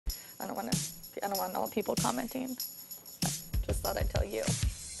I don't want all people commenting. Just thought I'd tell you.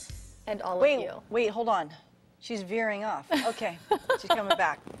 And all of you. Wait, hold on. She's veering off. Okay, she's coming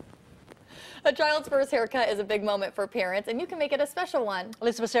back. A child's first haircut is a big moment for parents, and you can make it a special one.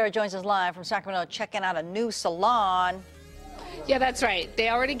 Alisa joins us live from Sacramento, checking out a new salon. Yeah, that's right. They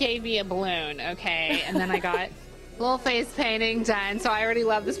already gave me a balloon, okay? And then I got a little face painting done. So I already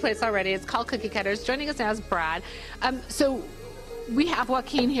love this place already. It's called Cookie Cutters. Joining us now is Brad. So we have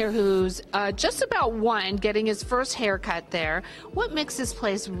Joaquin here, who's just about one, getting his first haircut there. What makes this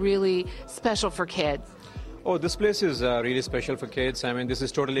place really special for kids? Oh, this place is really special for kids. I mean, this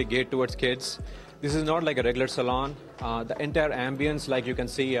is totally geared towards kids. This is not like a regular salon. The entire ambience, like you can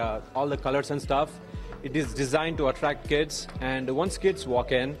see, all the colors and stuff, it is designed to attract kids. And once kids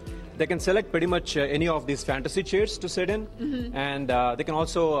walk in, they can select pretty much any of these fantasy chairs to sit in. Mm-hmm. And they can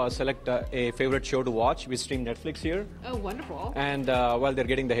also select a favorite show to watch. We stream Netflix here. Oh, wonderful. And while they're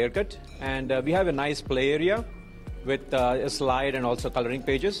getting the haircut. And we have a nice play area with a slide and also coloring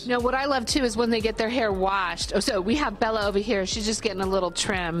pages. Now, what I love, too, is when they get their hair washed. Oh, so we have Bella over here. She's just getting a little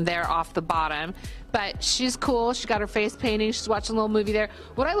trim there off the bottom. But she's cool. She got her face painting. She's watching a little movie there.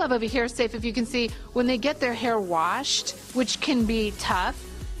 What I love over here, Safe, if you can see, when they get their hair washed, which can be tough,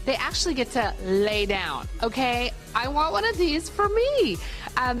 they actually get to lay down, okay? I want one of these for me.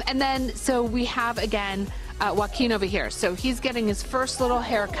 And then, so we have, again, Joaquin over here. So he's getting his first little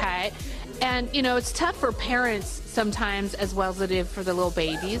haircut. And, you know, it's tough for parents sometimes as well as it is for the little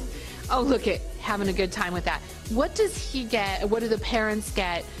babies. Oh, look at having a good time with that. What does he get? What do the parents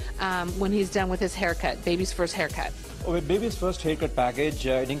get when he's done with his haircut, baby's first haircut? Oh, with baby's first haircut package,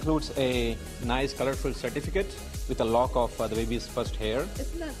 it includes a nice colorful certificate with a lock of the baby's first hair.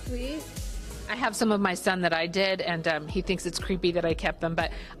 Isn't that sweet? I have some of my son that I did, and he thinks it's creepy that I kept them,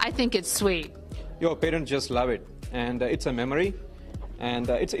 but I think it's sweet. Your parents just love it, and it's a memory. And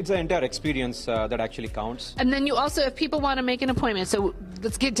it's the entire experience that actually counts. And then you also, if people want to make an appointment, so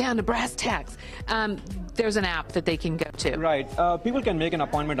let's get down to brass tacks. There's an app that they can go to. Right. People can make an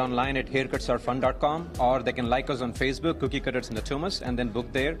appointment online at haircutsaretfun.com, or they can like us on Facebook, Cookie Cutters in the Thomas, and then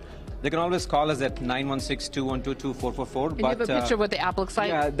book there. They can always call us at 916-212-2444. And you have a picture of what the app looks like?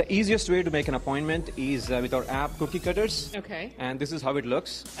 Yeah, the easiest way to make an appointment is with our app, Cookie Cutters. Okay. And this is how it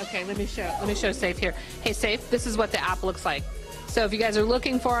looks. Okay, let me show Safe here. Hey, Safe, this is what the app looks like. So if you guys are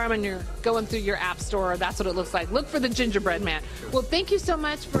looking for them and you're going through your app store, that's what it looks like. Look for the gingerbread man. Well, thank you so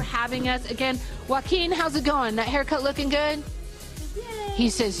much for having us. Again, Joaquin, how's it going? That haircut looking good? Yay. He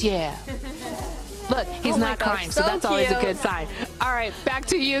says, yeah. Look, he's not crying, so that's always a good sign. All right, back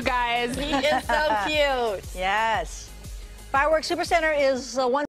to you guys. He is so cute. Yes. Fireworks Supercenter is one